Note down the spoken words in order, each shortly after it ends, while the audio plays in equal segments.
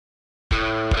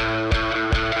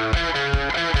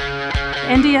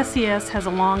NDSCS has a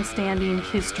long-standing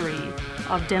history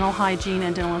of dental hygiene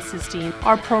and dental assisting.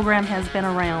 Our program has been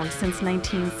around since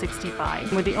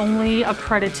 1965. We're the only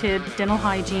accredited dental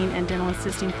hygiene and dental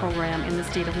assisting program in the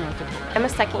state of North Dakota. I'm a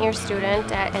second-year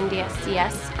student at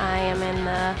NDSCS. I am in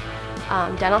the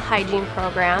dental hygiene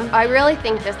program. I really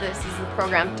think this is the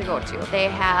program to go to. They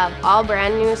have all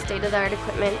brand new state-of-the-art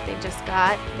equipment they just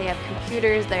got. They have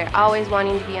computers. They're always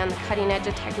wanting to be on the cutting edge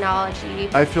of technology.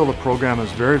 I feel the program is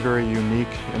very, very unique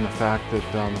in the fact that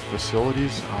the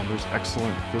facilities, there's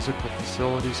excellent physical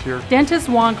facilities here. Dentists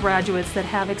want graduates that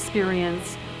have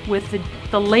experience with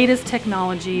the latest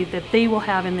technology that they will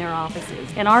have in their offices.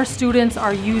 And our students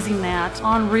are using that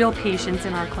on real patients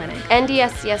in our clinic.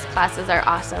 NDSCS classes are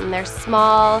awesome. They're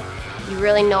small. You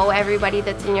really know everybody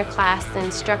that's in your class. The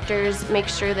instructors make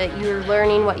sure that you're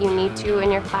learning what you need to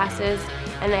in your classes,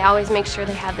 and they always make sure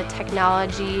they have the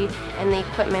technology and the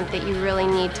equipment that you really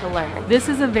need to learn. This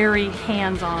is a very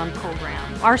hands-on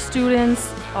program. Our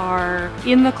students are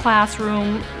in the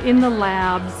classroom, in the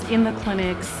labs, in the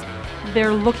clinics.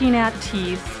 They're looking at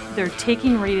teeth, they're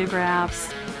taking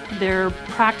radiographs, they're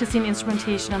practicing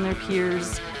instrumentation on their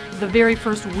peers the very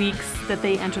first weeks that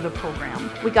they enter the program.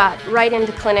 We got right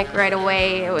into clinic right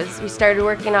away. We started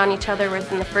working on each other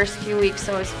within the first few weeks,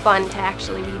 so it was fun to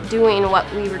actually be doing what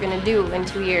we were going to do in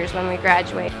 2 years when we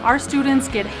graduate. Our students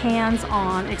get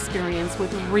hands-on experience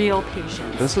with real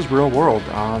patients. This is real world.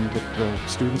 The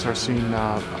students are seeing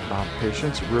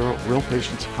patients, real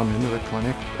patients come into the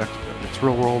clinic. It's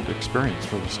real world experience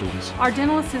for the students. Our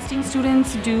dental assisting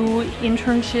students do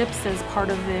internships as part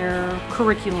of their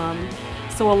curriculum.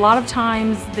 So a lot of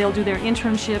times they'll do their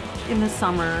internship in the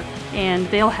summer and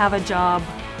they'll have a job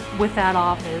with that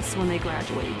office when they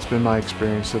graduate. It's been my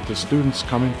experience that the students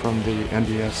coming from the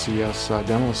NDSCS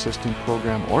dental assisting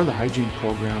program or the hygiene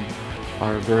program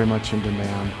are very much in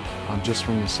demand, just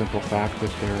from the simple fact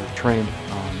that they're trained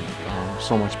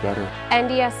so much better.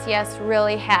 NDSCS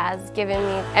really has given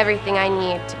me everything I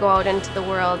need to go out into the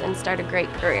world and start a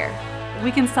great career.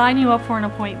 We can sign you up for an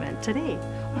appointment today.